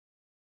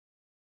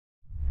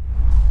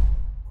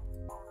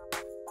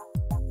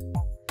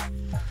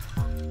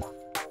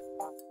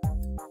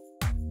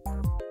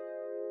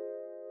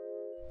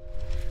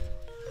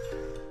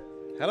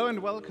Hello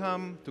and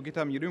welcome to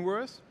GitHub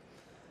Universe.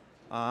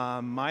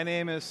 My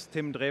name is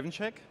Timm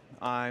Drevensek.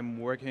 I'm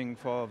working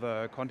for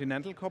the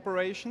Continental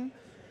Corporation.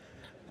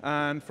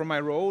 And for my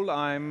role,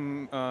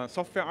 I'm a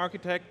software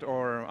architect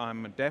or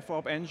I'm a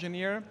DevOps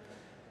engineer.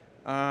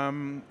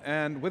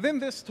 And within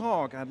this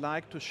talk, I'd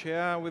like to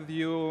share with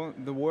you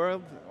the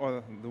work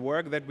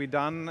that we've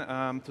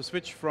done to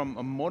switch from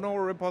a mono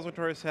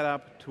repository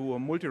setup to a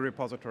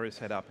multi-repository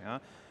setup. Yeah?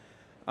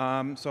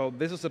 So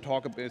this is the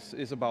talk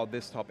is about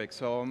this topic.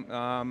 So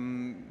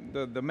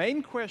the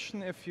main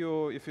question, if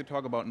you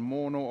talk about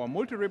mono or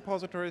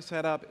multi-repository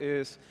setup,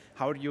 is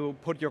how do you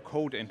put your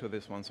code into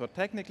this one? So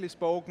technically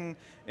spoken,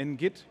 in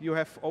Git you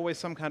have always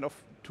some kind of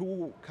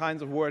two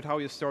kinds of world how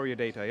you store your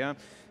data. Yeah,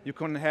 you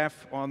can have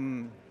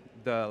on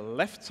the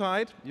left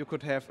side you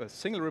could have a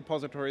single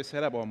repository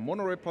setup or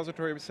mono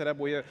repository setup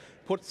where you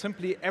put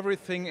simply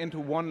everything into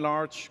one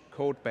large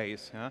code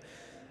base. Yeah?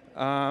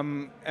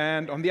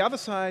 And on the other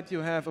side, you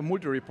have a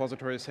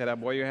multi-repository setup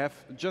where you have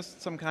just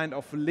some kind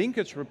of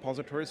linkage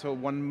repository, so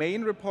one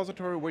main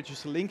repository which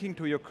is linking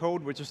to your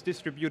code, which is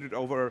distributed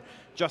over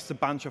just a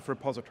bunch of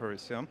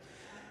repositories.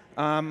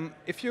 Yeah?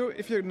 If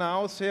you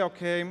now say,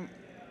 okay,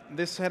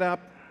 this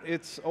setup,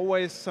 it's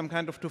always some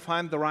kind of to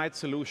find the right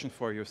solution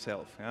for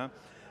yourself. Yeah?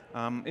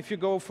 If you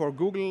go for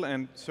Google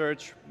and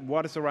search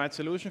what is the right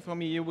solution for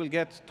me, you will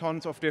get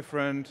tons of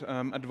different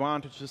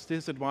advantages,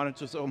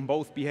 disadvantages on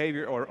both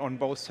behavior or on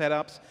both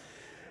setups.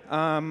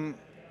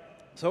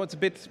 So it's a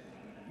bit,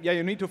 yeah,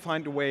 you need to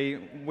find a way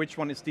which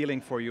one is dealing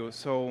for you.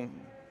 So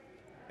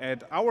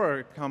at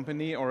our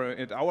company or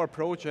at our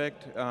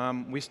project,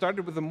 we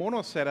started with a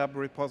mono setup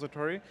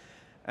repository.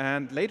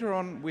 And later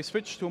on, we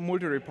switched to a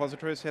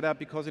multi-repository setup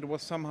because it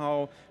was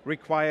somehow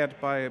required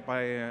by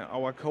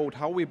our code,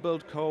 how we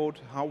build code,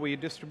 how we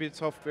distribute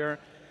software.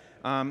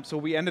 So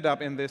we ended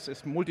up in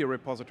this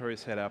multi-repository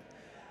setup.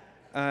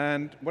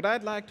 And what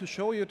I'd like to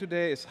show you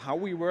today is how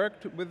we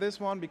worked with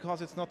this one,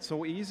 because it's not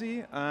so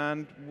easy.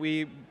 And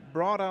we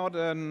brought out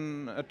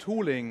a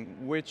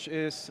tooling which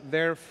is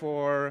there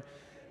for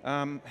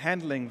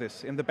handling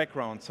this in the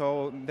background,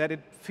 so that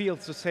it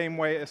feels the same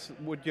way as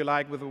would you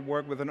like with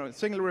work with a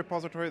single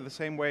repository, the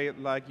same way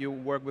like you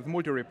work with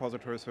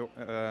multi-repository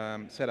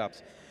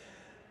setups.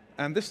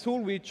 And this tool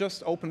we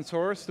just open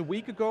sourced a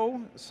week ago,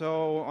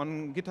 so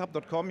on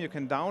github.com you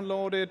can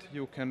download it,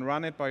 you can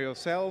run it by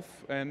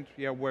yourself, and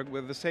yeah, work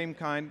with the same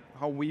kind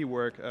how we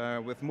work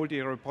with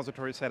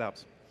multi-repository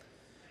setups.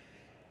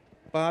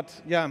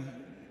 But yeah,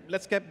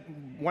 let's get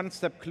one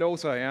step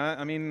closer. Yeah,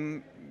 I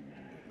mean,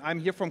 I'm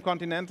here from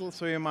Continental,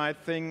 so you might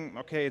think,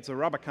 okay, it's a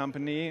rubber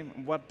company.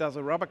 What does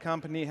a rubber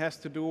company has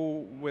to do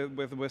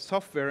with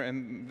software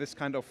and this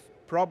kind of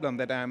problem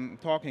that I'm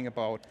talking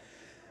about?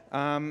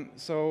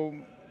 So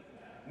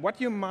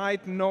what you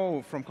might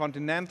know from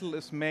Continental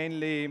is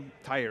mainly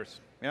tires.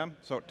 Yeah?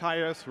 So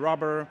tires,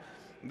 rubber,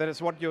 that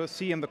is what you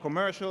see in the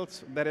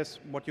commercials. That is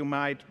what you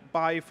might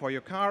buy for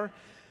your car.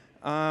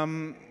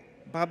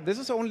 But this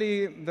is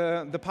only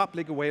the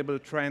public available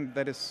trend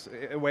that is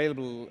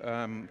available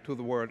to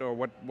the world, or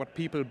what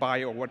people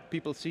buy or what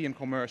people see in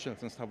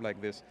commercials and stuff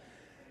like this.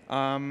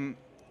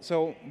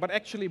 But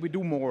actually we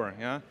do more.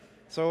 Yeah?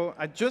 So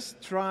I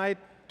just tried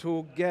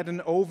to get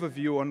an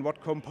overview on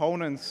what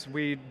components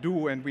we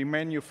do and we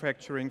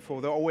manufacturing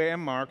for the OEM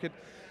market.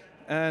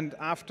 And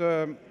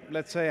after,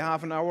 let's say,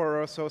 half an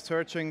hour or so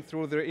searching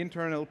through the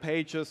internal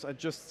pages, I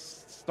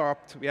just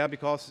stopped, yeah,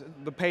 because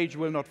the page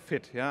will not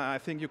fit. Yeah? I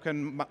think you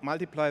can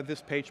multiply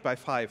this page by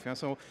 5. Yeah?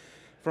 So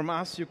from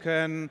us, you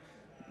can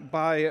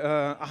buy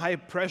a high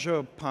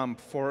pressure pump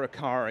for a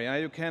car. Yeah?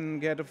 You can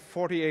get a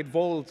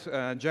 48-volt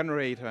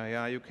generator.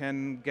 Yeah? You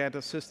can get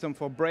a system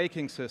for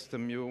braking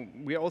system.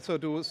 We also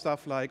do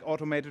stuff like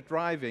automated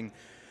driving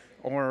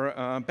or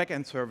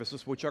back-end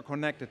services which are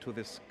connected to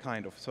this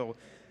kind of. So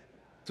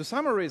to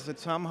summarize it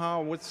somehow,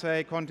 I would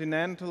say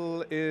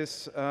Continental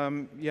is,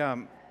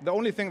 the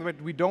only thing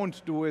that we don't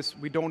do is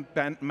we don't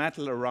band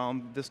metal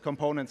around these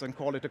components and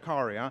call it a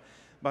car, yeah?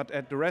 But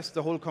at the rest,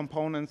 the whole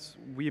components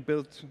we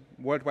built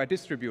worldwide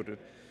distributed.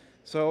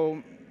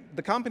 So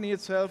the company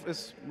itself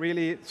is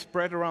really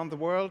spread around the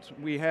world.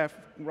 We have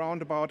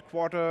around about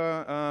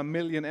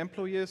 250,000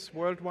 employees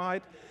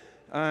worldwide,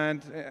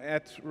 and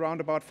at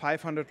around about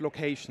 500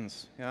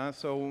 locations. Yeah?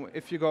 So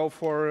if you go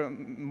for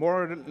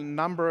more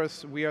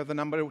numbers, we are the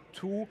number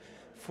 2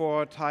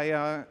 for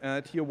tire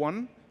tier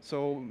 1.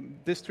 So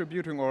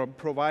distributing or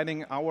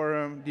providing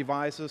our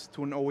devices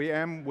to an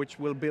OEM which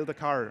will build a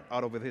car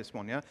out of this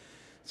one. Yeah?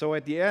 So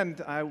at the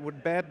end, I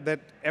would bet that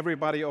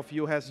everybody of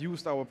you has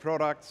used our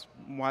products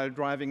while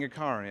driving a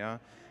car. Yeah?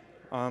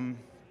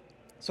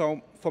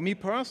 So for me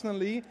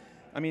personally,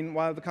 I mean,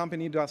 while the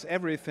company does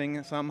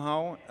everything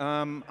somehow,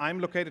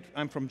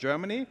 I'm from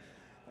Germany,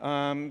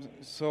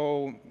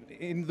 so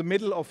in the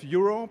middle of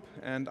Europe,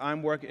 and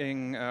I'm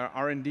working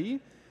R&D.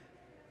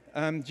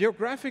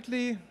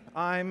 Geographically,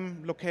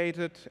 I'm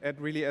located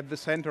really at the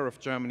center of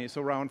Germany,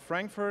 so around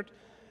Frankfurt.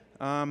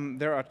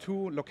 There are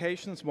 2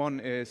 locations. One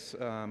is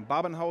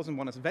Babenhausen,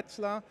 one is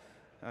Wetzlar.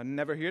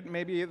 Never heard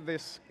maybe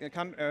this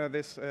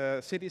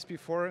cities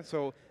before.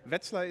 So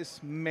Wetzlar is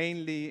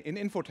mainly in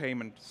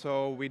infotainment.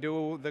 So we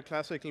do the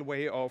classical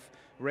way of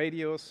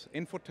radios,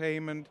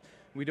 infotainment.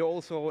 We do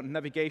also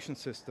navigation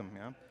system.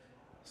 Yeah?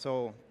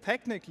 So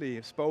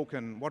technically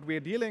spoken, what we're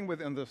dealing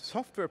with in the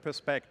software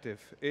perspective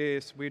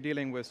is we're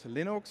dealing with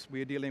Linux,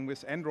 we're dealing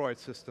with Android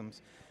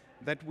systems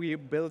that we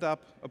build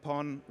up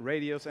upon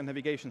radios and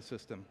navigation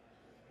system.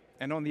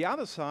 And on the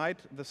other side,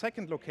 the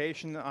second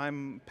location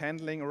I'm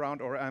pendling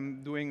around or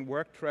I'm doing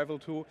work travel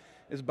to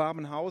is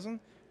Babenhausen,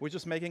 which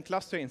is making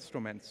cluster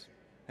instruments.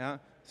 Yeah?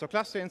 So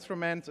cluster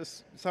instruments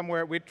is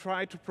somewhere we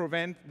try to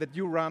prevent that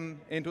you run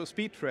into a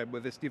speed trap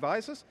with these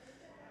devices.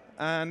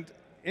 And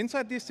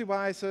inside these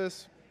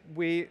devices,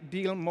 we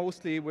deal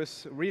mostly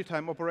with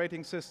real-time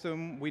operating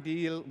system. We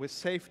deal with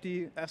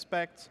safety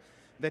aspects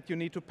that you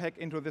need to pack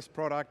into this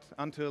product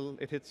until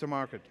it hits the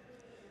market.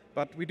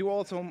 But we do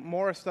also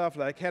more stuff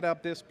like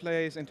head-up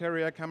displays,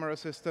 interior camera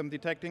system,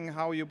 detecting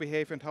how you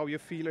behave and how you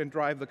feel and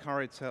drive the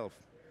car itself.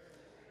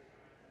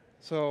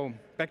 So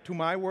back to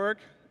my work.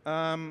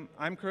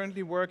 I'm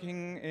currently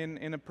working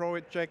in a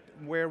project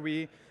where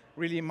we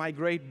really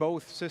migrate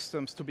both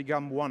systems to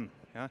become one.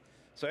 Yeah?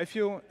 So if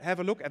you have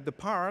a look at the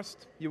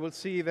past, you will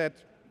see that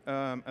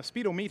a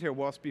speedometer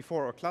was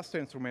before, a cluster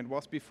instrument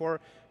was before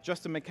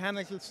just the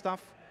mechanical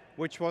stuff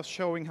which was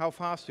showing how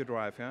fast you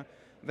drive. Yeah?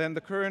 Then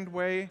the current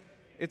way,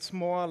 it's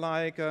more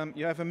like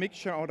you have a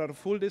mixture out of a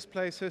full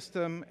display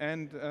system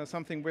and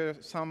something where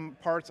some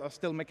parts are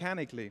still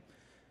mechanically.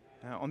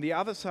 On the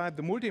other side,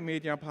 the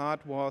multimedia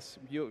part was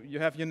you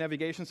have your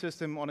navigation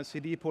system on a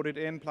CD, put it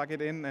in, plug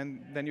it in,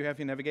 and then you have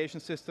your navigation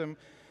system.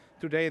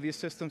 Today, these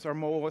systems are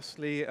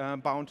mostly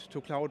bound to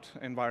cloud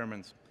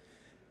environments.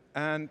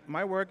 And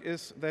my work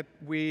is that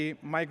we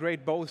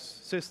migrate both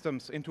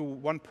systems into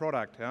one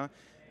product. Yeah?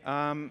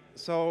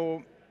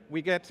 So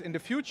we get, in the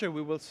future,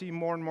 we will see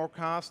more and more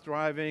cars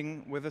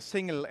driving with a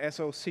single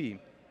SoC.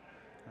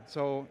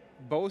 So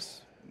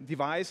both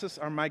devices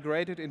are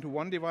migrated into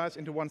one device,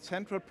 into one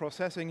central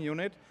processing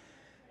unit.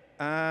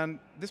 And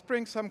this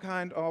brings some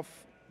kind of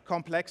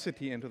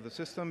complexity into the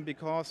system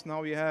because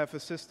now you have a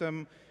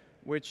system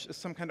which is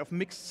some kind of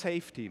mixed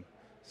safety.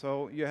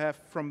 So you have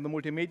from the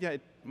multimedia,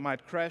 it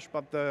might crash,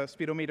 but the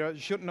speedometer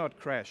should not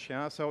crash.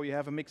 Yeah? So you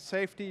have a mixed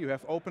safety, you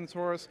have open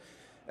source,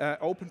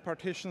 open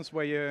partitions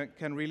where you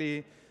can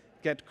really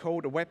get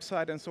code, a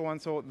website and so on.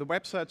 So the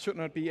website should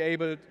not be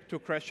able to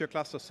crash your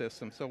cluster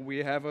system. So we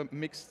have a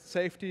mixed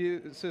safety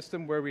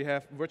system where we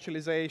have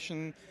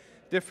virtualization,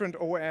 different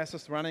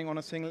OSs running on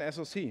a single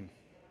SoC.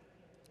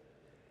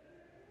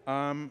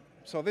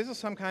 So this is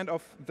some kind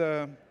of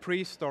the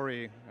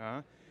pre-story.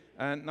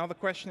 And now the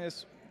question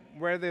is,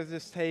 where does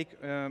this take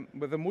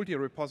with the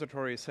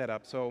multi-repository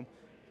setup? So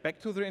back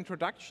to the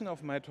introduction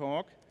of my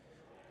talk.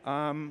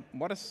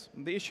 What is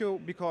the issue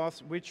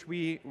because which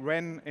we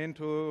ran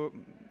into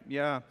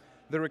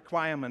the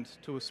requirement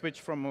to switch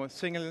from a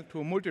single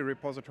to a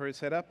multi-repository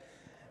setup?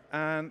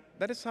 And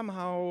that is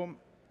somehow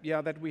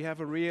that we have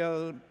a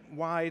real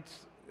wide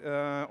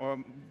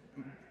or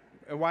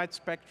a wide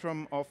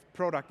spectrum of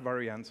product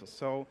variances.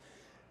 So,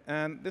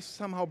 and this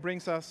somehow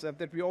brings us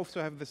that we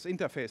also have this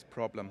interface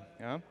problem.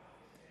 Yeah?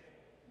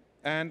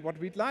 And what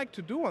we'd like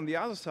to do on the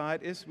other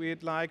side is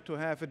we'd like to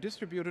have a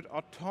distributed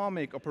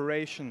atomic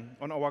operation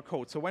on our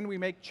code. So when we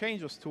make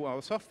changes to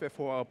our software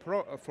for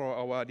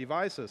our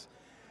devices,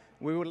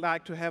 we would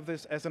like to have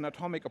this as an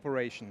atomic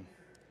operation.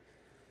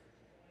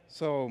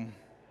 So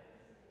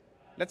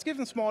let's give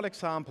a small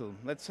example.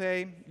 Let's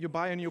say you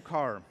buy a new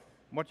car.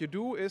 What you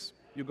do is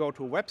you go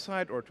to a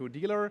website or to a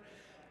dealer,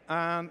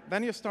 and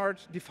then you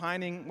start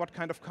defining what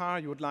kind of car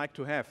you would like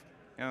to have.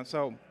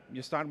 So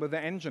you start with the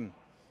engine.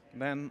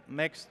 Then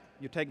next,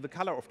 you take the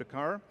color of the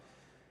car.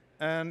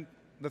 And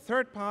the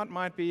third part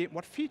might be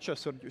what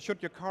features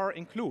should your car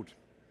include.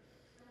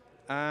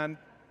 And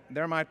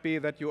there might be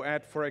that you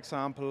add, for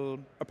example,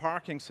 a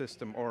parking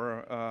system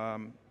or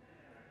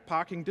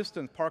park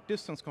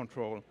distance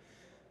control.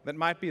 That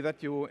might be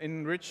that you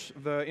enrich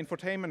the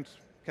infotainment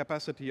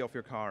capacity of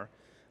your car.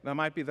 There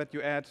might be that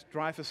you add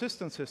drive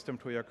assistance system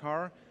to your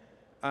car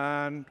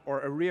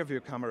or a rear view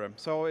camera.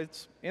 So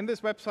it's in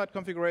this website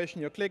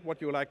configuration, you click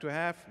what you like to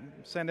have,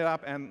 send it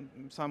up, and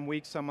some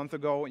months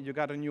ago, you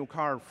got a new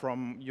car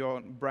from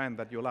your brand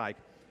that you like.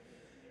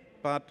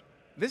 But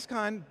this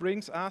kind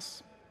brings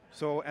us,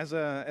 so as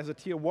a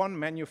tier one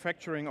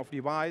manufacturing of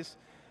device,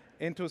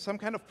 into some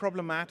kind of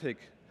problematic,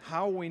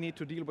 how we need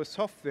to deal with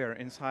software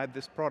inside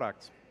this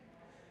product.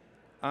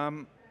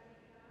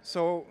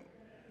 So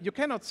you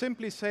cannot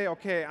simply say,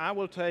 okay, I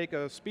will take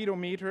a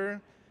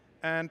speedometer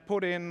and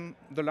put in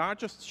the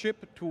largest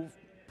chip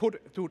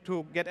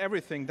to get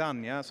everything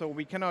done. Yeah? So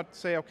we cannot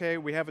say, okay,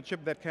 we have a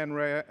chip that can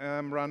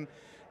run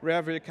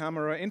rear view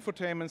camera,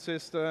 infotainment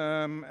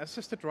system,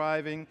 assisted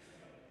driving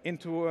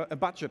into a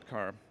budget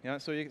car. Yeah?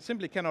 So you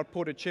simply cannot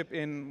put a chip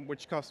in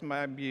which costs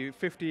maybe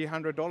 $50,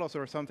 $100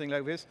 or something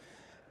like this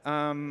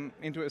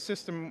into a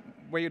system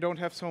where you don't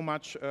have so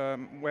much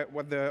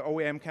what the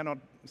OEM cannot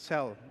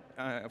sell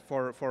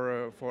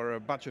for a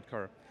budget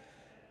car.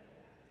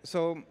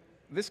 So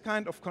this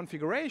kind of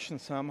configuration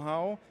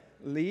somehow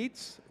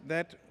leads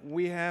that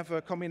we have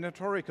a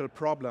combinatorial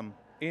problem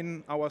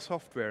in our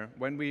software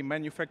when we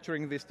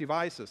manufacturing these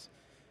devices.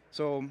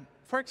 So,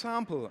 for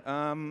example,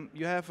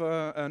 you have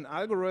an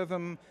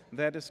algorithm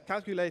that is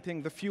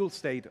calculating the fuel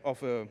state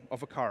of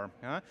a car.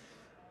 Yeah?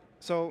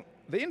 So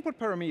the input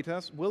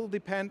parameters will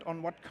depend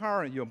on what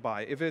car you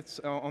buy. If it's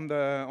on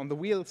the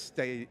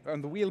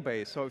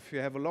wheelbase, so if you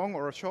have a long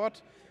or a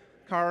short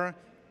car,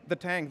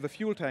 the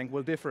fuel tank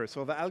will differ.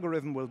 So the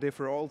algorithm will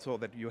differ also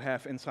that you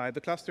have inside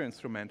the cluster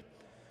instrument.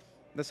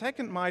 The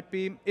second might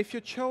be if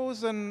you've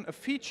chosen a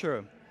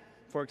feature,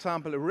 for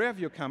example, a rear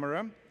view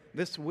camera,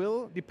 this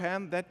will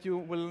depend that you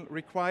will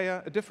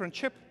require a different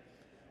chip,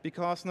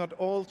 because not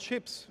all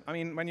chips, I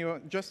mean, when you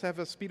just have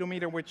a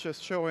speedometer which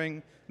is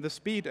showing the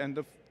speed and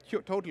the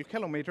total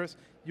kilometers,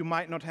 you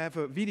might not have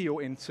a video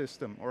in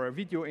system or a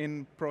video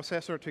in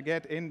processor to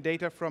get in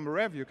data from a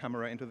rear view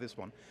camera into this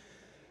one.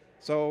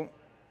 So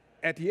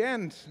at the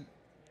end,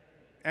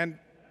 and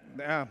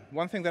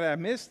one thing that I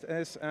missed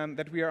is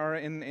that we are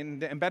in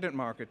the embedded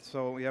market.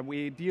 So yeah,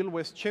 we deal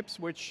with chips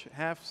which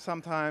have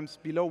sometimes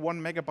below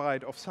 1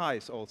 megabyte of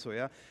size also,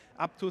 yeah,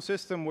 up to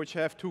system which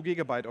have 2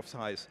 gigabyte of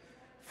size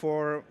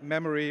for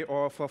memory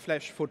or for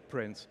flash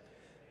footprints.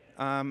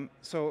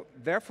 So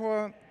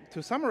therefore,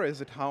 to summarize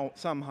it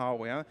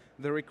somehow, yeah,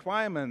 the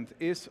requirement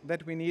is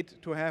that we need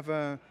to have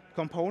a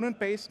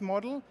component-based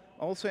model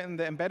also in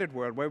the embedded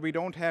world, where we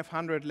don't have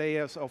 100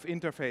 layers of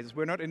interfaces.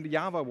 We're not in the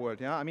Java world.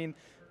 Yeah? I mean,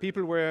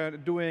 people were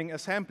doing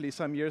assembly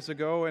some years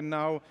ago, and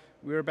now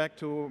we're back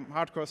to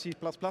hardcore C++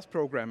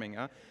 programming.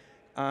 Yeah?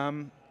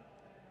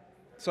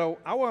 So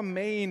our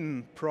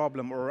main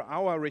problem or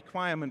our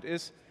requirement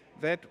is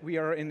that we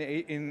are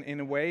in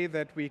a way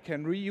that we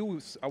can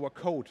reuse our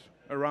code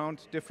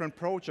around different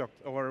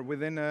projects or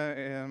within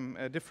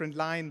a different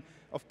line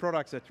of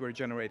products that we're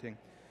generating.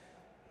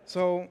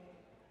 So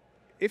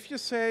if you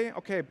say,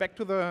 okay, back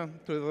to the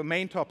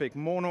main topic,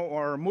 mono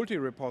or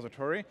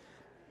multi-repository,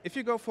 if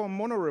you go for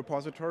mono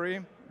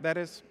repository, that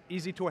is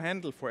easy to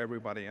handle for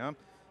everybody. Yeah?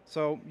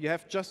 So you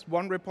have just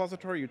one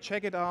repository, you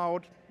check it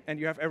out, and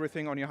you have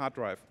everything on your hard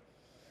drive.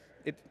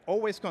 It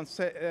always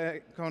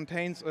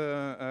contains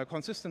a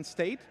consistent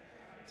state,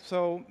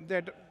 so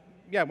that,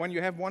 yeah, when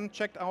you have one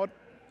checked out,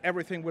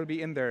 everything will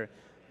be in there.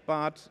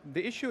 But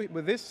the issue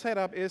with this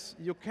setup is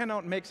you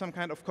cannot make some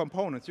kind of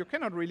components. You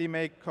cannot really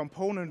make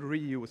component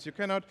reuse. You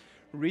cannot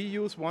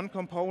reuse one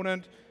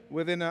component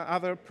within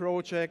another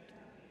project.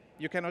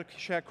 You cannot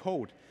share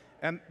code.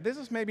 And this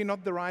is maybe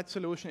not the right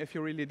solution if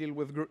you really deal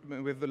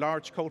with the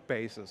large code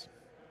bases.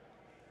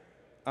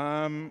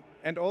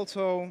 And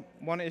also,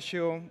 one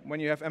issue, when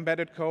you have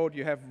embedded code,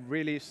 you have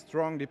really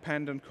strong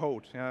dependent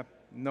code. Yeah?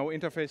 No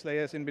interface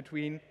layers in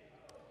between.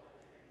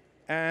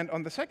 And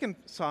on the second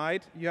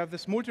side, you have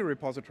this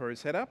multi-repository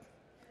setup.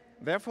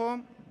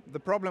 Therefore, the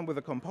problem with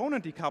the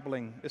component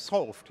decoupling is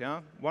solved.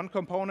 Yeah? One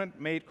component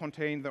may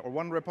contain, or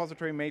one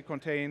repository may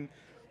contain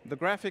the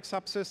graphics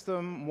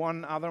subsystem,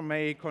 one other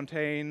may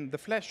contain the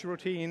flash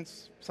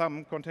routines,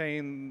 some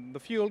contain the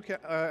fuel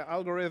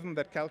algorithm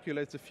that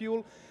calculates the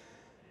fuel.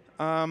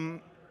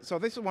 So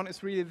this one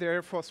is really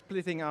there for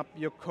splitting up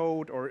your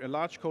code or a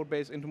large code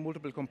base into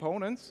multiple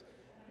components.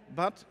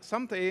 But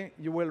someday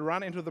you will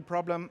run into the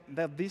problem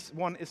that this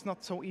one is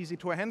not so easy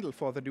to handle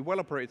for the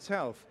developer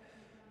itself.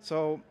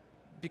 So,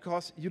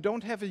 because you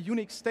don't have a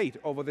unique state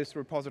over these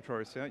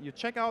repositories. Yeah? You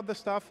check out the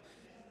stuff,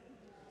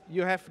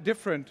 you have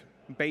different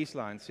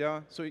baselines.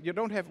 Yeah? So you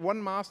don't have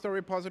one master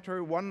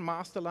repository, one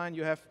master line,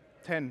 you have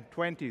 10,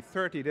 20,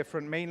 30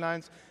 different main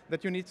lines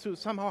that you need to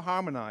somehow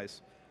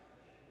harmonize.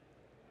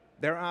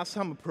 There are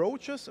some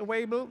approaches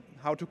available,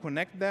 how to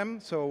connect them.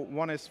 So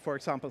one is, for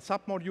example,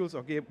 submodules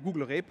or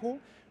Google Repo,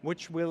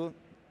 which will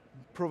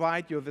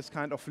provide you this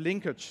kind of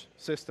linkage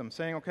system,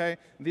 saying, okay,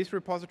 this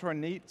repository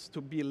needs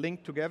to be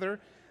linked together.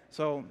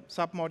 So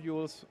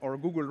submodules or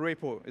Google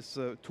Repo is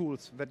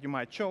tools that you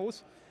might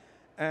choose.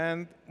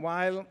 And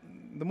while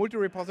the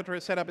multi-repository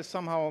setup is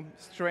somehow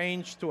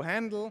strange to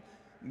handle,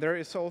 there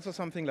is also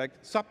something like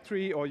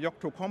subtree or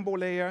Yocto combo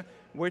layer,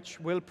 which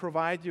will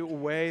provide you a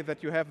way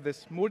that you have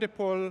this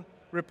multiple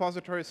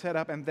repository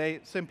setup and they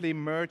simply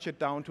merge it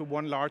down to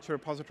one large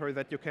repository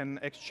that you can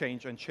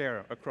exchange and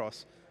share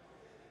across.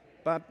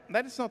 But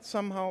that is not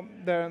somehow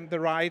the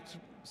right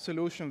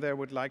solution they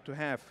would like to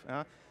have.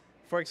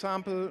 For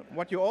example,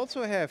 what you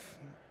also have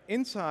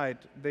inside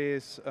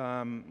this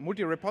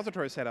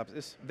multi-repository setups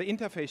is the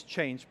interface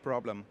change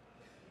problem.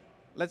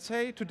 Let's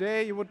say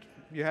today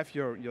you have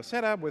your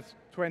setup with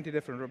 20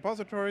 different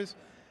repositories,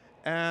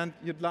 and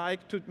you'd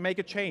like to make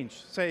a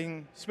change,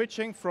 saying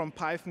switching from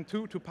Python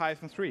 2 to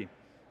Python 3.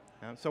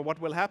 So what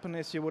will happen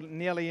is you will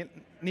nearly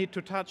need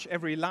to touch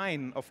every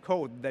line of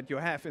code that you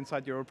have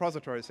inside your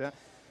repositories. Yeah?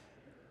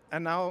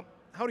 And now,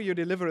 how do you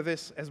deliver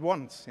this as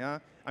once? Yeah?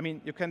 I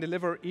mean, you can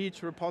deliver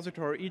each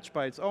repository each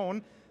by its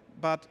own,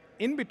 but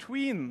in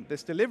between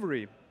this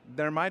delivery,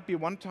 there might be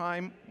one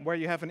time where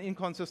you have an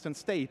inconsistent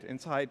state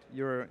inside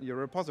your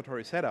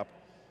repository setup.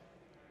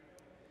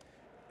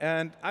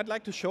 And I'd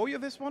like to show you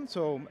this one.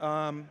 So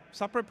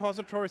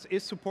sub-repositories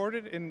is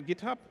supported in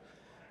GitHub.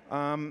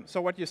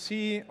 So what you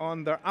see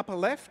on the upper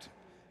left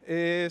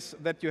is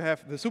that you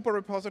have the super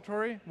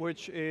repository,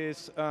 which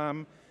is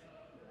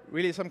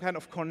really some kind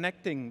of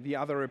connecting the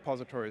other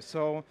repositories.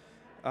 So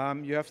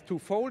you have two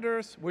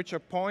folders which are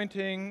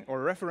pointing or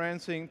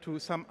referencing to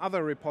some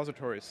other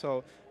repositories.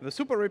 So the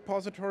super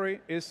repository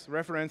is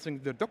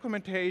referencing the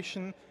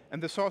documentation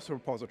and the source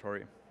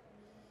repository.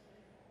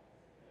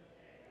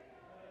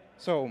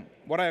 So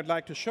what I'd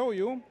like to show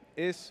you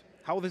is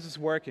how this is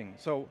working.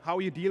 So how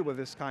you deal with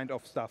this kind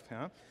of stuff.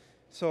 Yeah?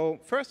 So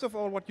first of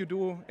all, what you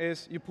do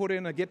is you put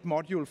in a Git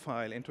module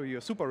file into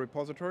your super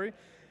repository.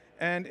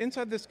 And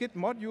inside this Git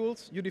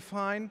modules, you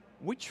define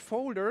which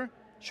folder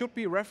should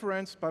be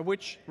referenced by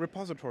which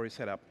repository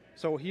setup.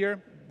 So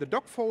here, the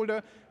doc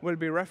folder will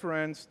be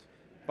referenced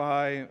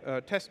by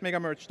test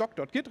megamerge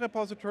doc.git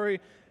repository,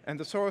 and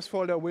the source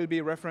folder will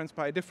be referenced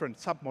by a different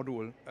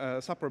submodule,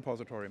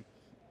 sub-repository.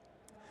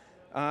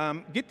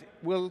 Git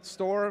will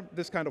store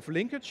this kind of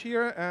linkage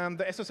here, and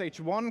the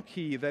SSH1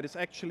 key that is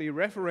actually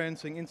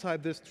referencing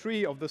inside this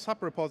tree of the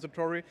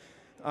sub-repository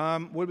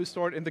will be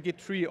stored in the Git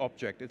tree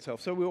object itself.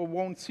 So we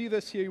won't see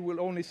this here, you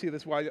will only see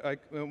this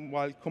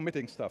while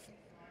committing stuff.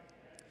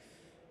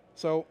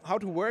 So how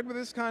to work with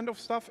this kind of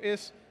stuff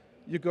is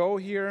you go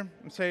here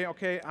and say,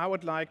 okay, I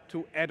would like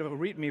to add a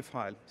README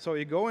file. So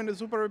you go in the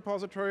super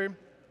repository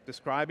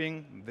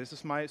describing this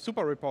is my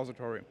super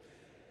repository.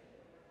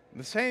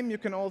 The same you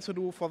can also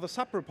do for the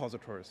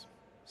sub-repositories.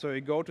 So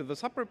you go to the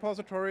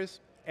sub-repositories,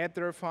 add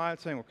their file,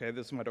 saying, okay,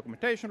 this is my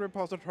documentation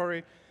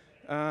repository.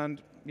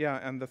 And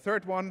yeah, and the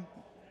third one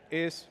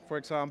is, for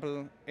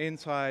example,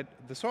 inside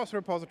the source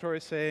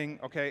repository saying,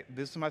 okay,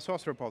 this is my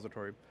source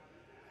repository.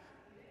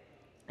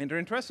 And the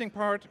interesting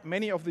part,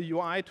 many of the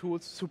UI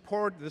tools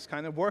support this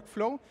kind of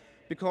workflow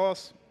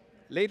because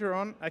later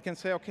on I can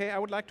say, okay, I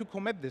would like to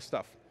commit this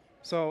stuff.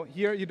 So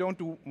here you don't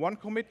do one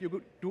commit,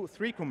 you do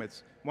 3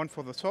 commits. One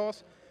for the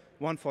source,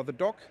 one for the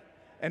doc,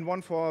 and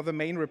one for the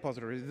main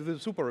repository, the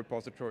super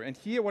repository. And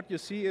here what you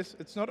see is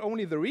it's not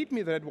only the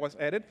README that was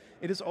added,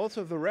 it is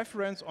also the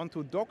reference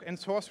onto doc and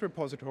source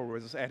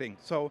repositories is adding.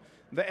 So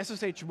the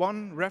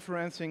SSH1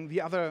 referencing the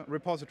other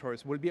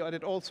repositories will be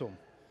added also.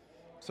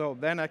 So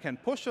then I can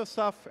push the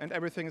stuff and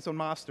everything is on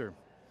master.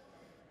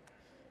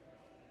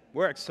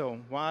 Works, so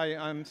why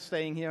I'm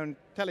staying here and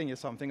telling you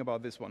something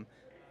about this one.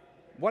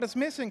 What is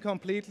missing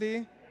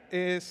completely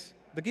is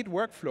the Git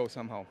workflow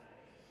somehow.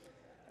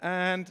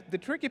 And the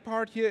tricky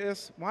part here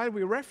is while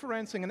we're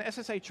referencing an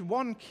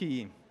SSH1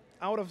 key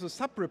out of the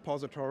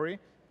sub-repository,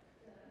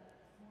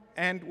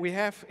 and we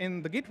have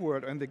in the Git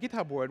world, in the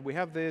GitHub world, we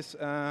have this,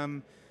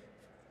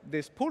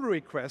 this pull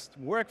request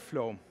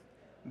workflow.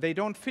 They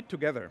don't fit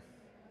together.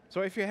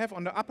 So if you have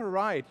on the upper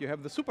right, you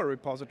have the super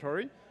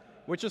repository,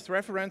 which is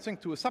referencing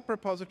to a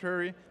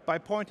sub-repository by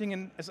pointing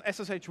in as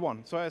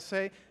SSH1. So I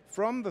say,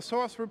 from the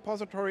source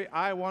repository,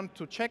 I want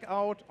to check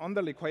out on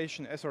the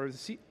location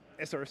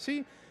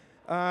src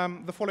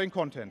the following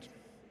content.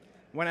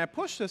 When I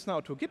push this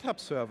now to a GitHub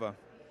server,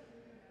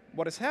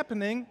 what is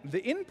happening,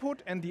 the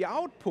input and the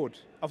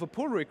output of a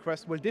pull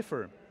request will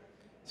differ.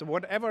 So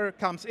whatever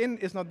comes in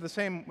is not the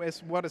same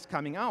as what is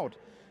coming out.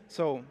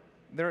 So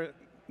the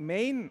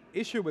main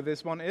issue with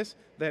this one is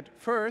that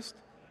first,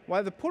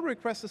 while the pull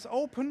request is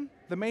open,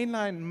 the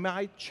mainline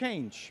might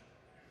change.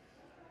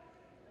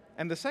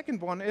 And the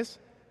second one is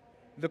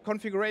the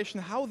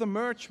configuration, how the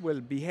merge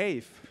will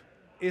behave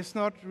is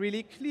not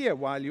really clear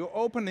while you're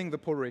opening the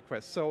pull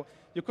request. So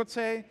you could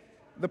say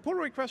the pull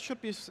request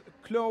should be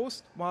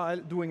closed while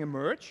doing a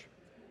merge.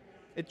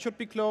 It should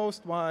be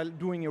closed while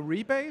doing a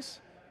rebase,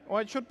 or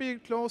it should be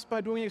closed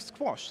by doing a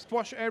squash.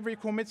 Squash every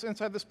commits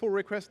inside this pull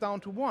request down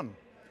to 1.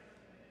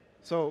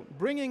 So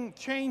bringing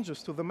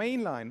changes to the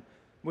mainline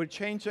will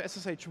change the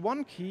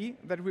SSH1 key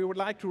that we would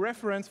like to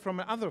reference from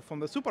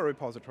the super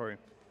repository.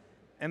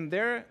 And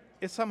there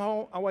is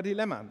somehow our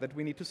dilemma that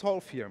we need to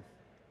solve here.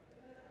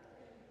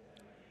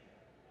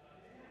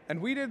 And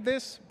we did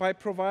this by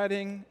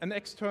providing an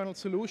external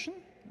solution,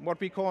 what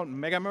we call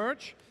mega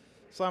merge,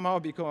 somehow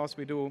because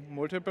we do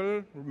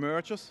multiple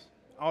merges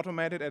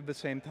automated at the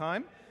same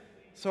time.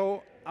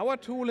 So our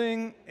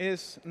tooling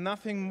is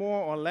nothing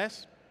more or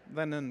less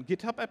than a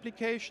GitHub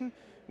application,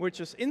 which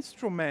is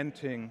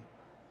instrumenting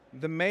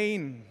the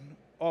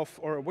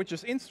which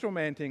is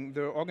instrumenting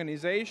the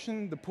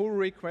organization, the pull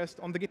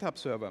request on the GitHub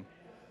server.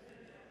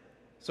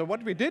 So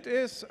what we did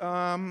is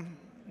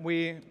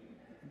we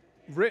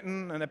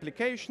written an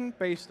application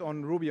based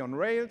on Ruby on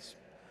Rails.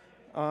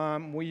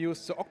 We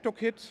used the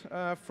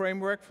OctoKit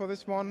framework for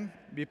this one.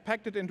 We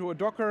packed it into a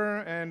Docker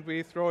and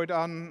we throw it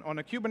on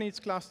a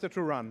Kubernetes cluster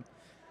to run.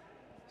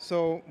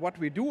 So what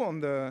we do on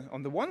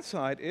the one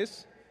side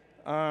is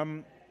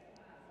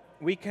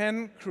we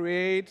can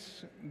create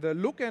the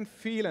look and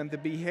feel and the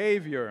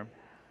behavior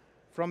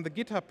from the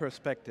GitHub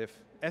perspective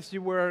as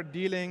you were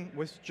dealing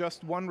with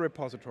just one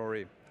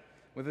repository,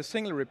 with a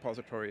single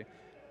repository.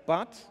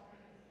 But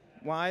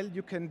while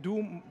you can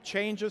do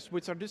changes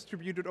which are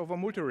distributed over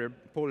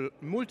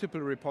multiple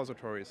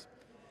repositories.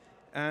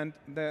 And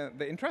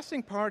the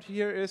interesting part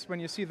here is when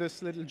you see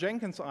this little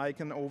Jenkins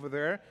icon over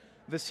there,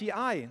 the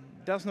CI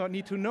does not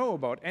need to know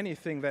about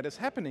anything that is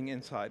happening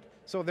inside.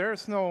 So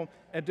there's no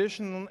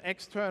additional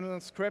external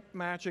script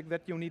magic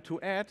that you need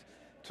to add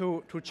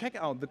to check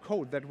out the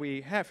code that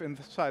we have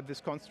inside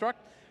this construct.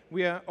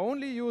 We are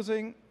only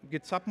using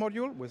Git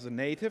submodule with a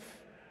native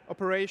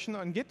operation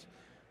on Git,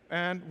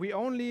 and we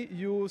only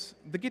use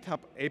the GitHub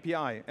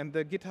API and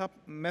the GitHub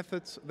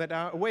methods that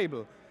are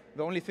available.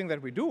 The only thing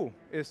that we do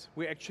is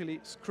we actually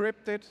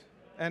script it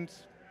and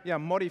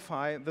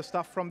modify the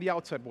stuff from the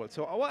outside world.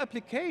 So our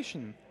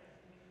application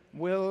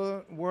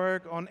will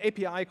work on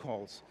API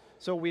calls.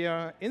 So we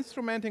are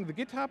instrumenting the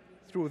GitHub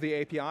through the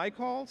API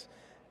calls,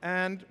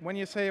 and when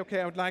you say,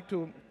 okay, I would like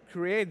to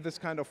create this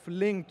kind of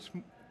linked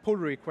pull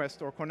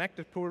request or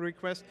connected pull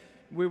request,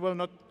 we will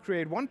not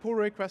create one pull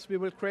request, we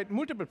will create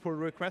multiple pull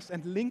requests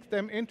and link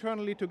them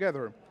internally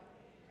together.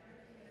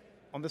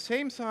 On the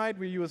same side,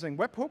 we're using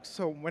webhooks,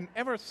 so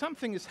whenever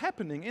something is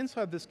happening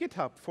inside this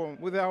GitHub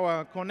with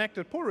our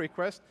connected pull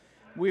request,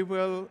 we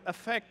will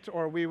affect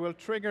or we will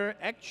trigger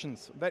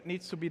actions that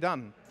needs to be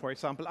done. For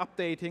example,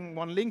 updating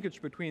one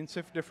linkage between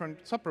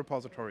different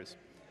subrepositories.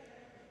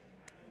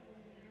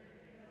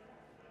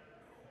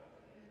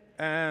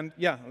 And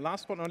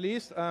last but not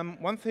least,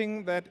 one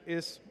thing that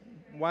is,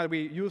 while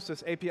we use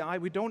this API,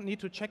 we don't need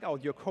to check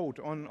out your code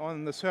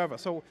on the server.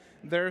 So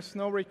there's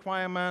no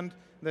requirement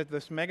that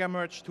this mega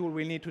merge tool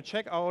will need to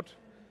check out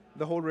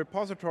the whole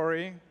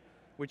repository,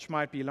 which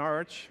might be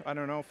large, I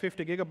don't know,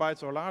 50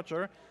 gigabytes or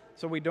larger.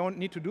 So we don't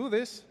need to do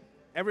this.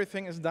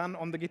 Everything is done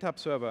on the GitHub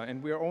server,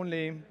 and we're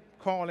only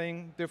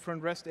calling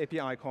different REST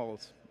API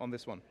calls on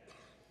this one.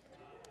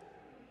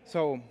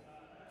 So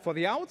for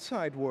the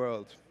outside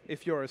world,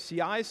 if you're a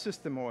CI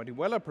system or a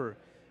developer,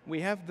 we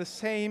have the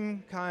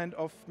same kind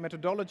of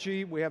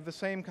methodology, we have the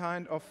same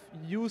kind of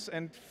use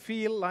and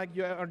feel like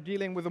you are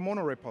dealing with a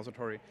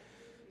monorepository.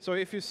 So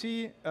if you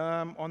see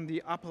on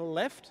the upper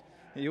left,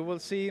 you will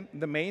see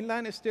the main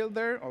line is still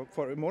there. Or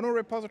for a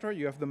monorepository,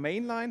 you have the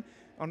main line.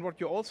 And what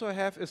you also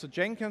have is a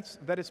Jenkins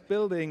that is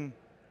building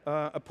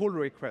a pull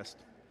request.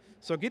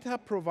 So GitHub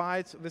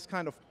provides this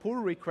kind of pull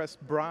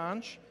request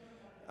branch.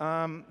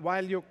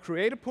 While you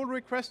create a pull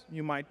request,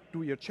 you might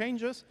do your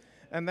changes.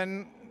 And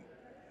then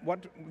what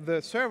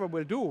the server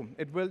will do,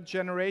 it will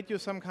generate you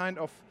some kind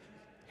of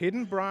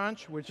hidden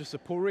branch, which is a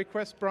pull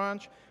request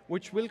branch,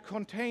 which will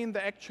contain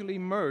the actually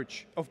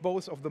merge of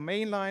both of the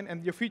main line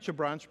and your feature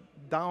branch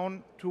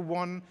down to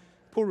one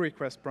pull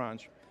request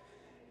branch.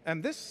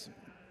 And this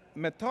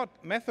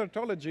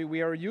methodology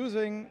we are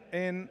using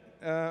in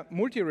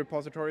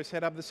multi-repository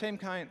setup the same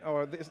kind,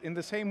 or in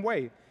the same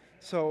way.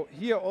 So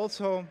here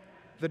also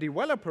the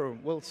developer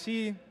will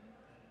see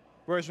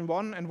version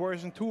 1 and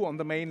version 2 on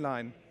the main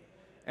line.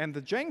 And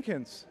the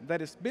Jenkins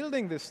that is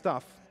building this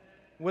stuff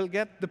will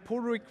get the pull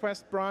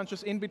request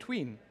branches in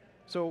between.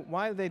 So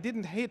while they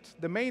didn't hit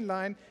the main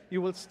line,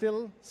 you will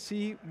still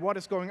see what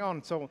is going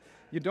on. So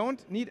you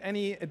don't need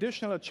any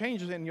additional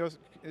changes in your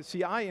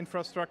CI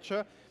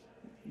infrastructure.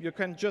 You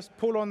can just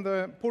pull on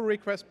the pull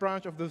request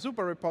branch of the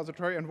super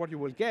repository, and what you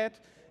will get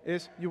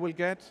is you will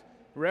get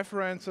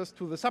references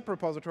to the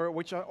subrepository,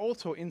 which are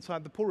also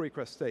inside the pull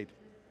request state.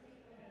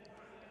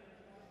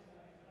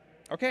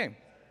 Okay,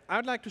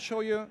 I'd like to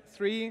show you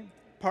 3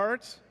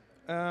 parts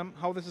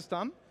how this is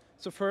done.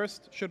 So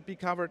first should be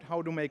covered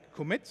how to make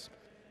commits,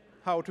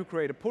 how to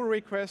create a pull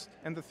request,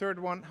 and the third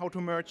one, how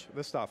to merge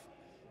the stuff.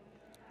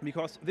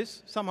 Because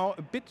this somehow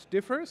a bit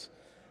differs.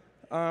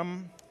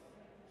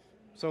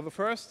 So the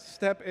first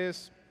step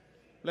is,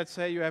 let's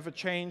say you have a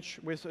change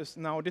which is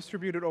now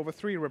distributed over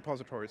 3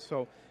 repositories.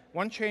 So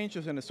one change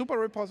is in a super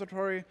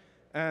repository,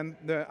 and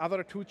the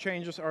other 2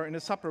 changes are in the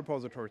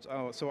sub-repositories,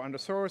 so under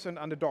source and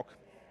under doc.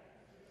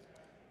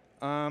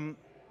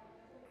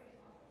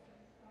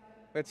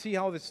 Let's see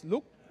how this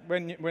looks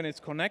when it's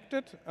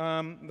connected.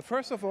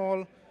 First of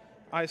all,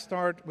 I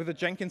start with a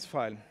Jenkins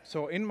file.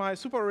 So in my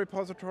super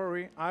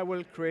repository, I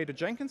will create a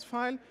Jenkins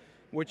file,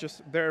 which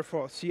is there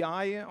for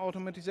CI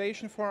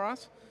automatization for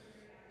us.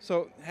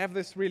 So have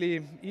this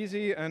really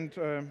easy and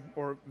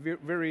or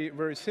very,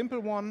 very simple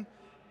one.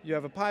 You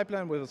have a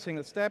pipeline with a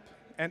single step.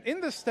 And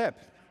in this step,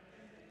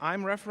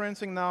 I'm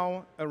referencing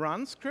now a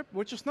run script,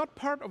 which is not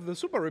part of the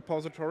super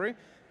repository,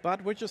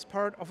 but which is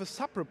part of a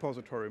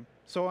sub-repository.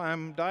 So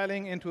I'm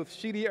dialing into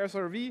cd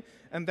srv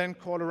and then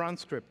call a run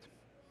script.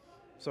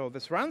 So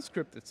this run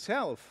script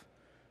itself,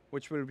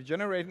 which will be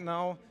generated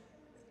now,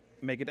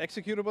 make it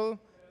executable,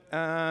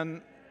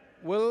 and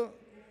will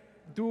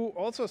do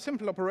also a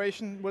simple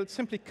operation, will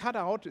simply cut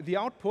out the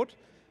output,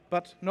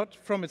 but not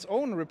from its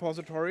own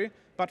repository,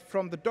 but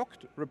from the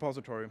docked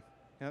repository.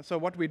 Yeah, so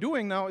what we're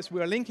doing now is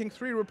we are linking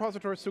 3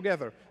 repositories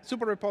together: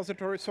 super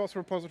repository, source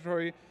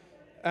repository,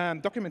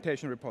 and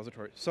documentation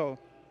repository. So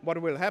what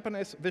will happen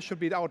is this should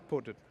be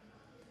outputted.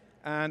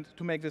 And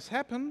to make this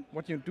happen,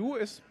 what you do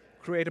is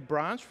create a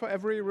branch for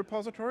every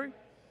repository,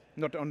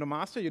 not on the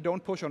master. You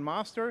don't push on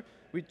master.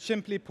 We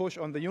simply push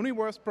on the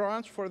universe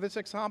branch for this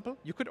example.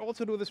 You could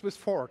also do this with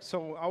forks.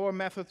 So our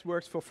method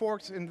works for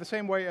forks in the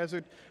same way as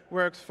it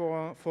works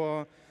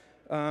for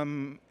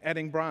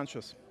adding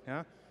branches.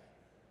 Yeah?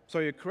 So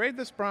you create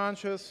these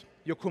branches,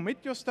 you commit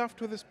your stuff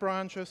to these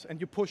branches,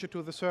 and you push it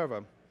to the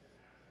server.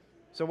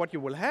 So what you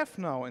will have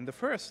now in the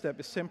first step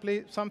is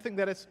simply something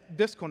that is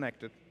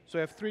disconnected. So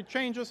you have 3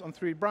 changes on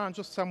 3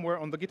 branches somewhere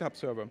on the GitHub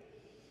server.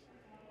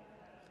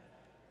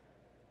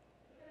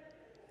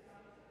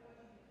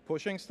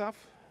 Pushing stuff.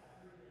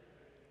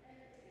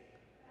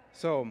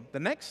 So the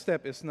next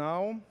step is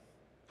now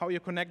how you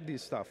connect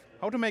these stuff.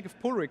 How to make a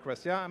pull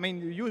request, yeah? I mean,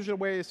 the usual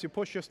way is you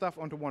push your stuff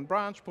onto one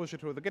branch, push it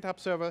to the GitHub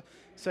server,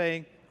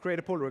 saying, create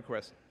a pull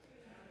request.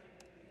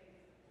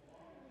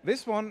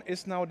 This one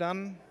is now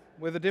done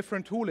with a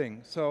different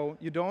tooling. So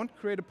you don't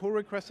create a pull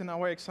request in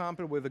our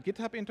example with a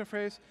GitHub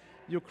interface,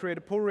 you create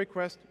a pull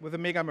request with a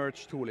mega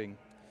merge tooling.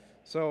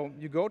 So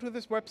you go to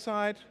this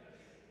website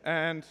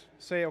and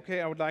say,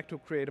 okay, I would like to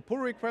create a pull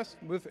request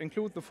with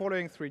include the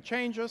following 3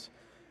 changes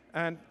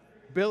and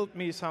build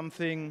me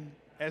something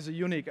as a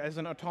unique, as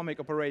an atomic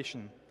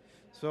operation.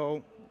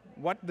 So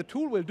what the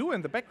tool will do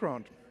in the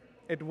background,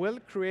 it will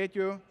create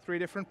you 3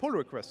 different pull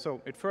requests.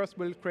 So it first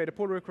will create a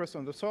pull request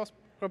on the source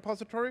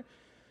repository.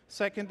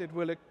 Second, it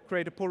will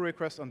create a pull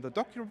request on the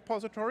doc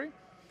repository,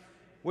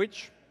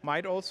 which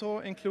might also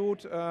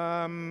include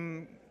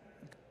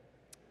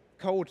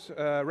code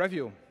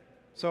review.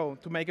 So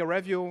to make a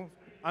review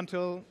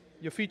until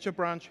your feature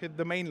branch hit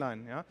the main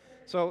line. Yeah?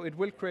 So it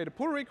will create a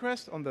pull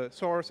request on the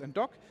source and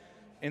doc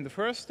in the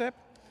first step,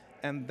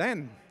 and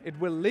then it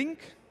will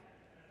link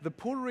the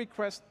pull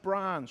request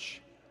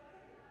branch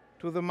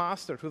to the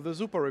master, to the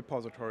super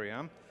repository.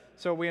 Yeah?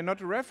 So we are not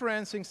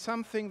referencing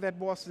something that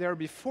was there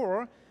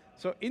before.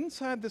 So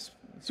inside this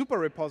super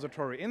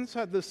repository,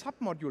 inside the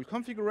submodule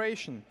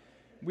configuration,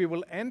 we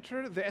will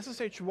enter the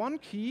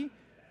SSH1 key,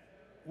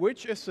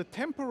 which is the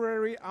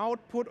temporary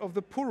output of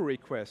the pull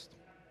request.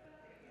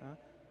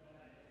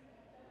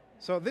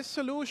 So this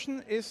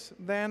solution is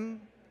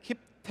then kept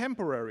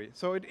temporary.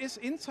 So it is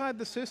inside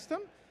the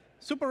system,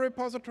 super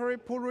repository,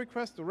 pull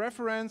request,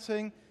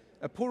 referencing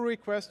a pull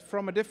request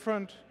from a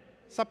different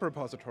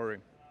subrepository.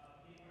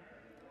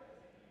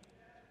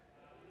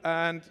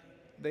 And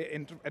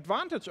the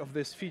advantage of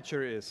this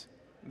feature is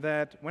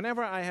that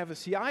whenever I have a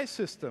CI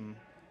system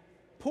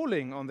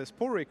pulling on this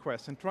pull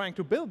request and trying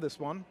to build this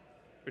one,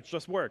 it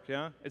just works,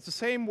 yeah? It's the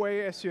same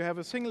way as you have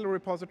a single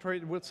repository,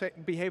 it will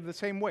behave the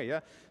same way, yeah?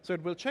 So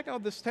it will check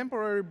out this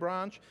temporary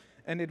branch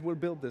and it will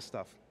build this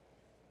stuff.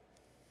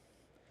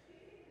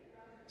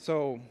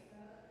 So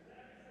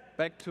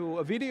back to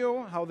a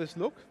video, how this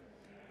looks.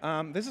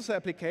 This is the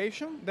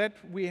application that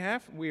we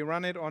have. We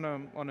run it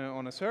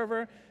on a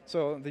server.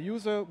 So the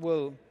user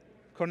will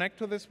connect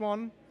to this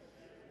one,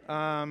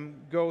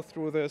 go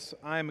through this,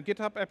 I'm a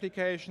GitHub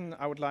application,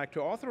 I would like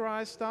to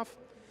authorize stuff.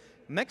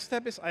 Next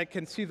step is I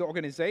can see the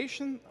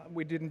organization.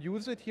 We didn't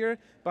use it here,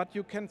 but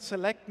you can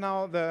select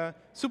now the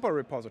super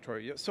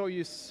repository. So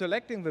you're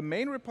selecting the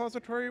main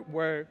repository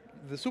where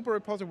the super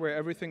repository where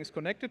everything is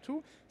connected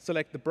to,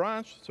 select the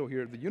branch, so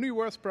here the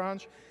universe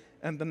branch,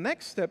 and the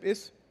next step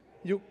is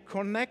you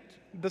connect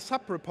the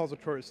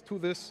sub-repositories to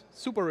this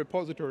super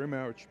repository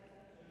merge.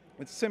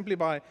 It's simply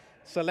by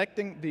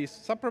selecting these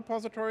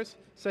sub-repositories,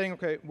 saying,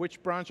 okay,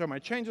 which branch are my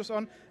changes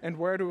on, and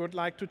where do I would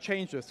like to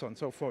change this on?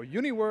 So for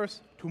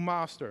universe to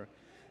master.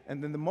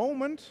 And in the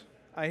moment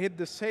I hit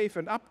the save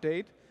and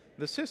update,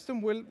 the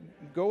system will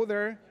go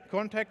there,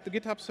 contact the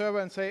GitHub server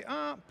and say,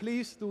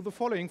 please do the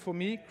following for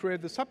me,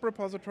 create the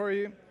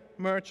sub-repository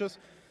merges,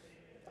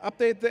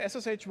 update the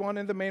SSH1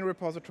 in the main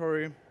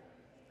repository,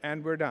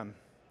 and we're done.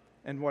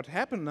 And what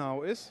happened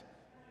now is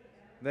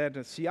that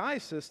the CI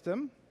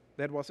system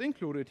that was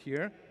included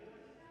here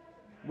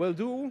will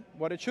do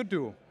what it should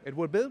do. It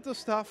will build the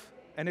stuff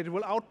and it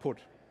will output.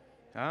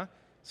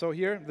 So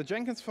here, the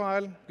Jenkins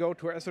file, go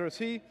to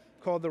SRC,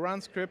 call the run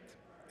script,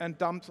 and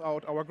dumps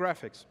out our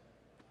graphics.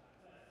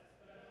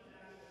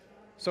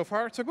 So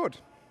far, so good.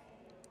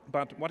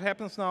 But what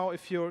happens now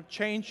if you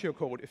change your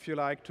code, if you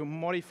like to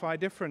modify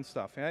different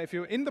stuff? Yeah? If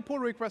you're in the pull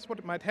request,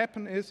 what might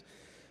happen is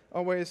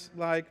always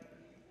like,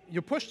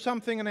 you pushed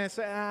something and I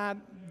say,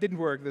 didn't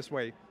work this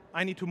way.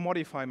 I need to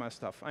modify my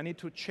stuff. I need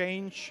to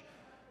change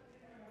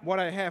what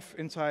I have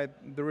inside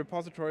the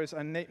repositories.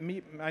 I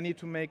need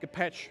to make a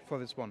patch for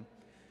this one.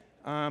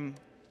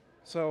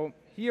 So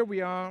here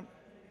we are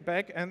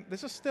back, and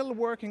this is still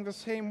working the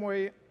same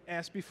way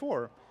as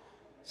before.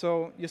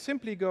 So you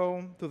simply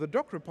go to the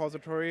doc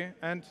repository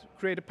and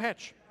create a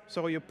patch.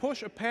 So you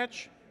push a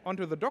patch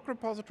onto the doc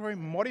repository,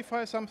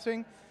 modify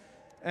something,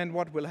 and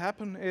what will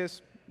happen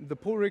is the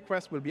pull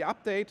request will be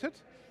updated,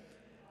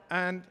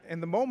 and in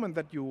the moment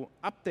that you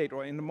update,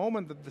 or in the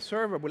moment that the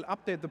server will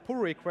update the pull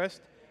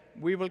request,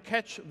 we will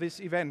catch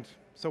this event.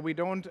 So we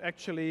don't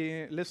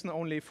actually listen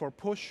only for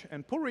push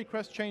and pull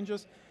request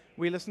changes,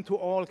 we listen to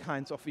all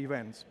kinds of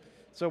events.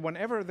 So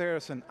whenever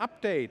there's an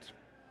update,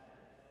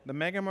 the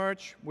mega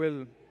merge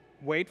will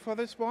wait for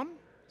this one,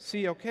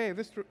 see, okay,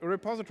 this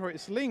repository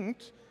is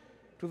linked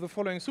to the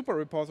following super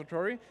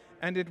repository,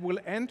 and it will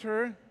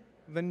enter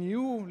the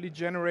newly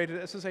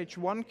generated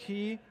SSH1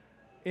 key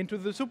into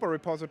the super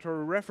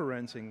repository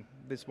referencing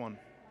this one.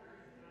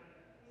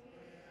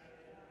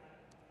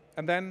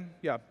 And then,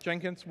 yeah,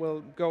 Jenkins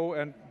will go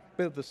and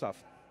build the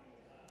stuff.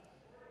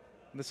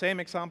 The same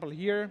example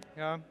here,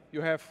 yeah,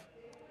 you have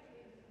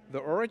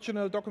the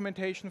original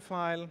documentation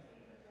file.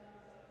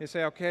 You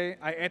say, okay,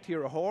 I add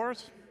here a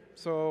horse,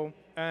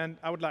 and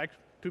I would like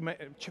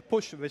to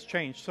push this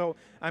change. So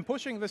I'm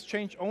pushing this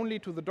change only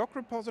to the doc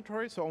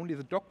repository, so only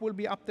the doc will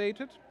be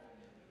updated.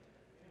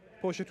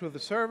 Push it to the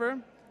server,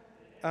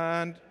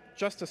 and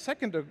just a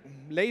second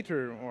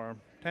later, or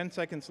 10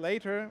 seconds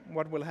later,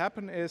 what will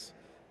happen is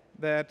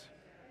that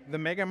the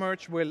mega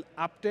merge will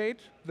update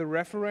the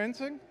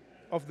referencing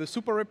of the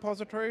super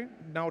repository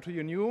now to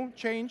your new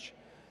change,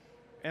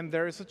 and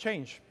there is a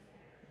change.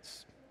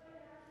 It's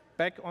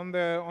back on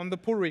the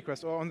pull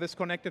request, or on this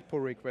connected pull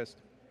request.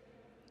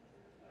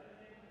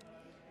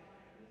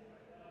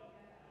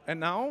 And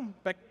now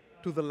back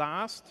to the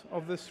last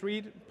of the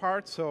three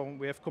parts. So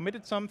we have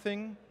committed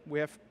something, we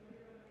have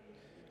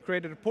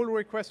created a pull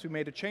request, we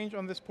made a change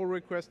on this pull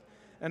request,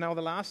 and now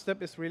the last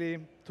step is really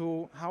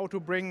how to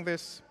bring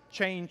this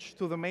change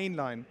to the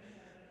mainline.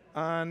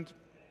 And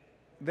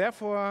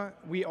therefore,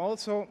 we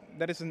also,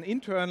 that is an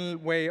internal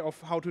way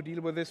of how to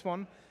deal with this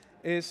one,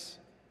 is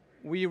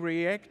we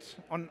react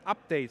on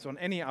updates, on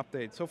any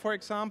update. So for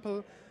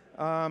example,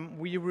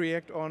 we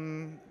react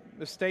on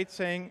the state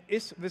saying,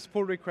 is this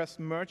pull request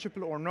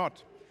mergeable or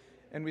not?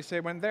 And we say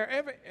when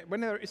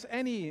there is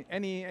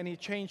any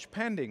change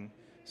pending,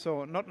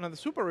 so not in the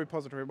super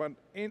repository, but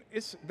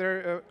is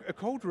there a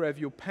code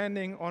review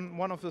pending on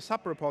one of the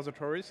sub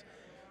repositories,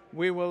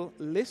 we will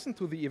listen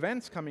to the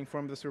events coming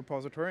from this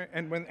repository,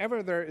 and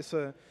whenever there is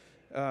a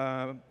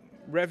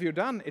review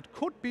done, it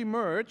could be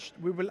merged,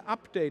 we will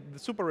update the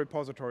super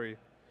repository,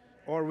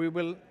 or we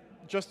will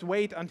just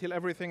wait until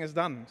everything is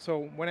done.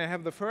 So when I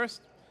have the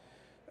first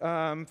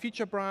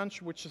feature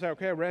branch, which is,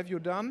 okay, review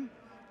done,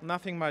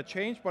 nothing might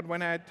change, but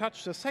when I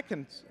touch the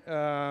second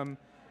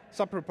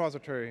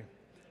sub-repository,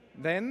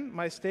 then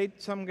my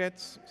state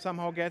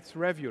somehow gets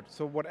reviewed.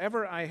 So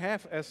whatever I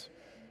have as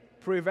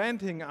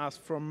preventing us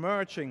from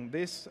merging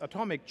this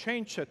atomic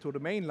change set to the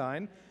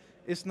mainline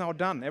is now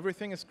done.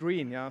 Everything is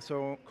green, yeah?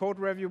 So code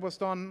review was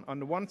done on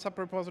the one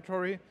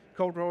sub-repository,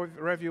 code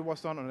review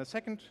was done on the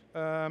second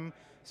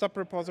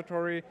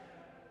sub-repository.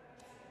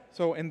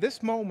 So in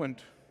this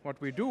moment,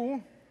 what we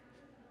do,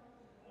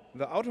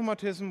 the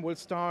automatism will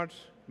start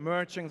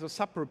merging the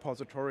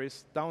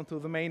sub-repositories down to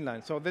the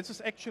mainline. So this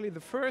is actually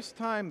the first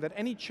time that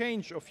any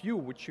change of you,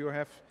 which you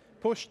have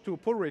pushed to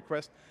pull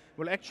request,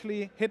 will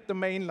actually hit the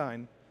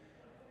mainline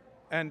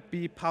and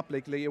be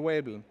publicly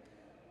available.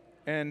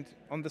 And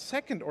on the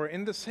second, or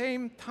in the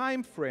same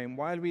time frame,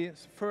 while we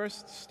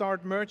first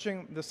start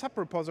merging the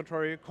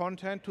sub-repository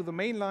content to the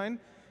mainline,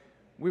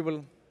 we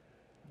will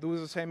do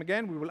the same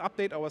again. We will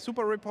update our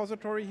super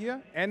repository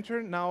here,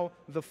 enter now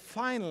the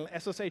final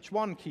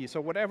SSH1 key. So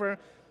whatever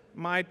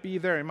might be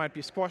there, it might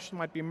be squashed,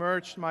 might be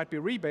merged, might be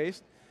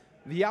rebased.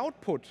 The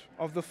output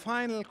of the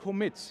final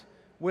commits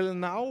will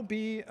now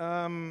be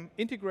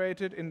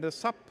integrated in the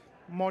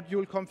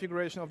sub-module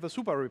configuration of the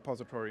super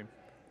repository.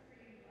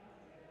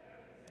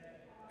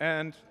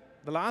 And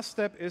the last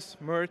step is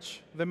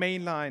merge the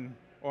mainline,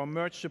 or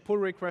merge the pull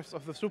request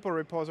of the super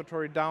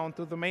repository down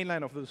to the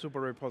mainline of the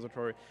super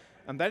repository.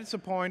 And that is the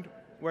point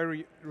where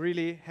we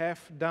really have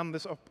done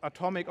this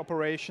atomic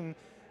operation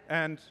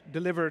and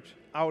delivered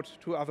out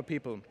to other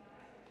people.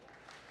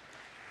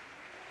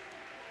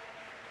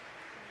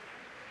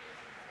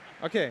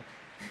 Okay.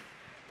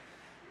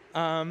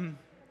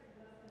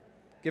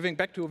 Giving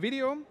back to a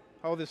video,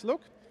 how this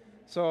look.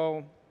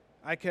 So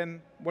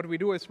what we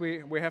do is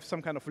we have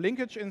some kind of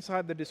linkage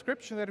inside the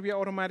description that we are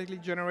automatically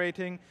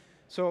generating.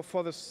 So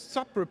for the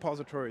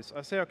sub-repositories,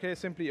 I say, okay,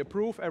 simply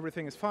approve,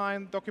 everything is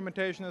fine,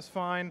 documentation is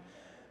fine,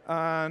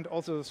 and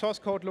also the source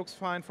code looks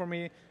fine for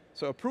me.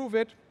 So approve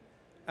it,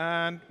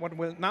 and what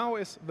will now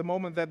is the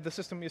moment that the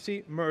system, you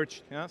see,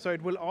 merged. Yeah? So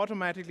it will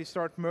automatically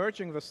start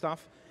merging the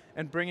stuff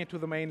and bring it to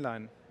the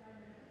mainline.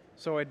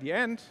 So at the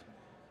end,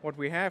 what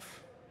we have,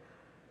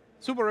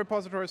 super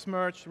repositories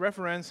merged,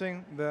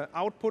 referencing the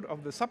output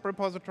of the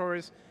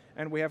sub-repositories,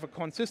 and we have a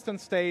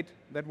consistent state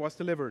that was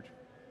delivered.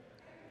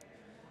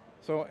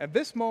 So at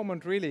this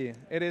moment, really,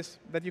 it is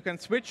that you can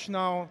switch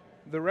now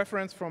the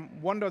reference from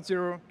 1.0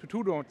 to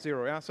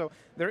 2.0. Yeah? So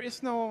there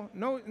is no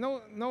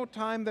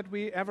time that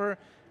we ever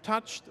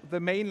touched the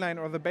mainline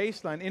or the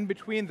baseline in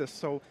between this.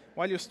 So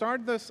while you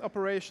start this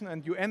operation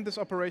and you end this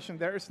operation,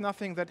 there is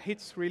nothing that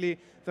hits really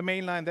the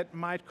mainline that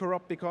might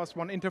corrupt because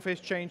one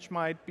interface change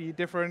might be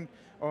different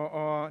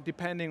or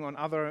depending on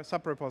other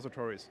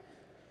sub-repositories.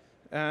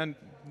 And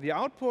the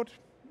output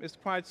is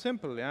quite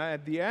simple. Yeah?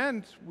 At the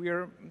end, we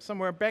are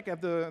somewhere back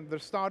at the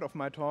start of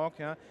my talk.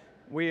 Yeah?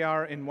 We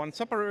are in one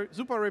super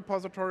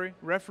repository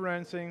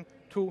referencing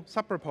two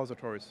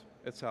sub-repositories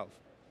itself.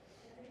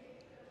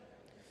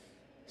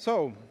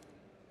 So,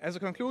 as a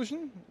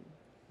conclusion,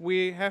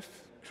 we have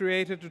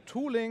created a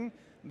tooling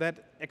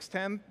that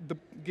extend the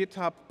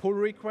GitHub pull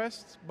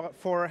requests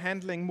for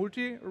handling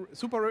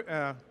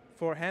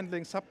for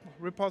handling sub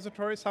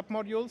repository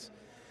submodules.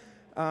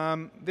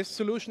 This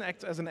solution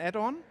acts as an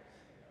add-on.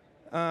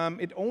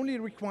 It only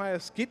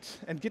requires Git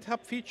and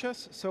GitHub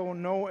features, so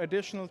no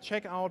additional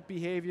checkout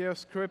behavior,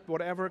 script,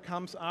 whatever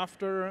comes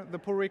after the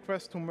pull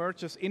request to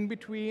merge this in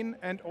between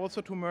and also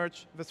to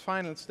merge this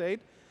final state.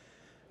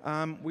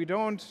 We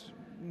don't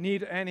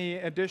need any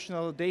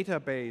additional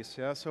database,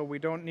 yeah? So we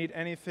don't need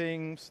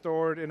anything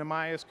stored in a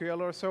MySQL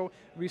or so.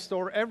 We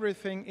store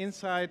everything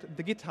inside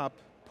the GitHub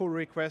pull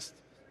request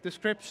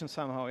description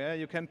somehow. Yeah?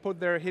 You can put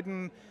their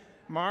hidden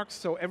marks,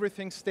 so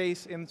everything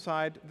stays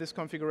inside this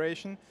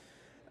configuration.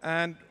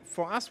 And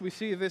for us, we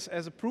see this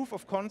as a proof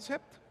of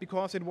concept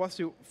because it was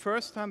the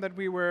first time that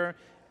we were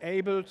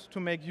able to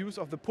make use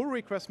of the pull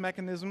request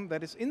mechanism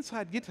that is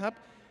inside GitHub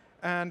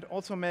and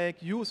also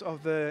make use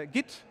of the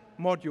Git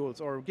modules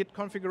or Git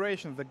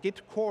configuration, the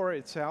Git core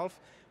itself,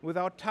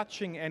 without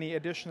touching any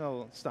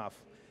additional stuff.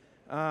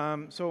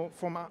 So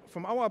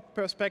from our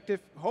perspective,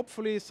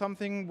 hopefully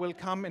something will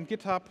come in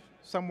GitHub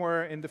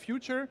somewhere in the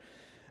future.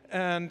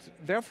 And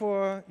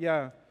therefore,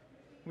 yeah,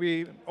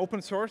 we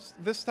open source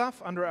this stuff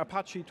under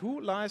Apache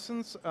 2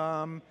 license.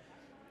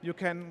 You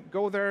can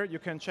go there, you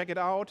can check it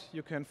out,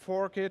 you can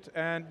fork it,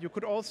 and you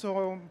could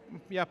also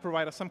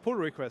provide us some pull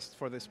requests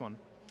for this one.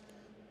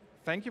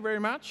 Thank you very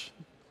much.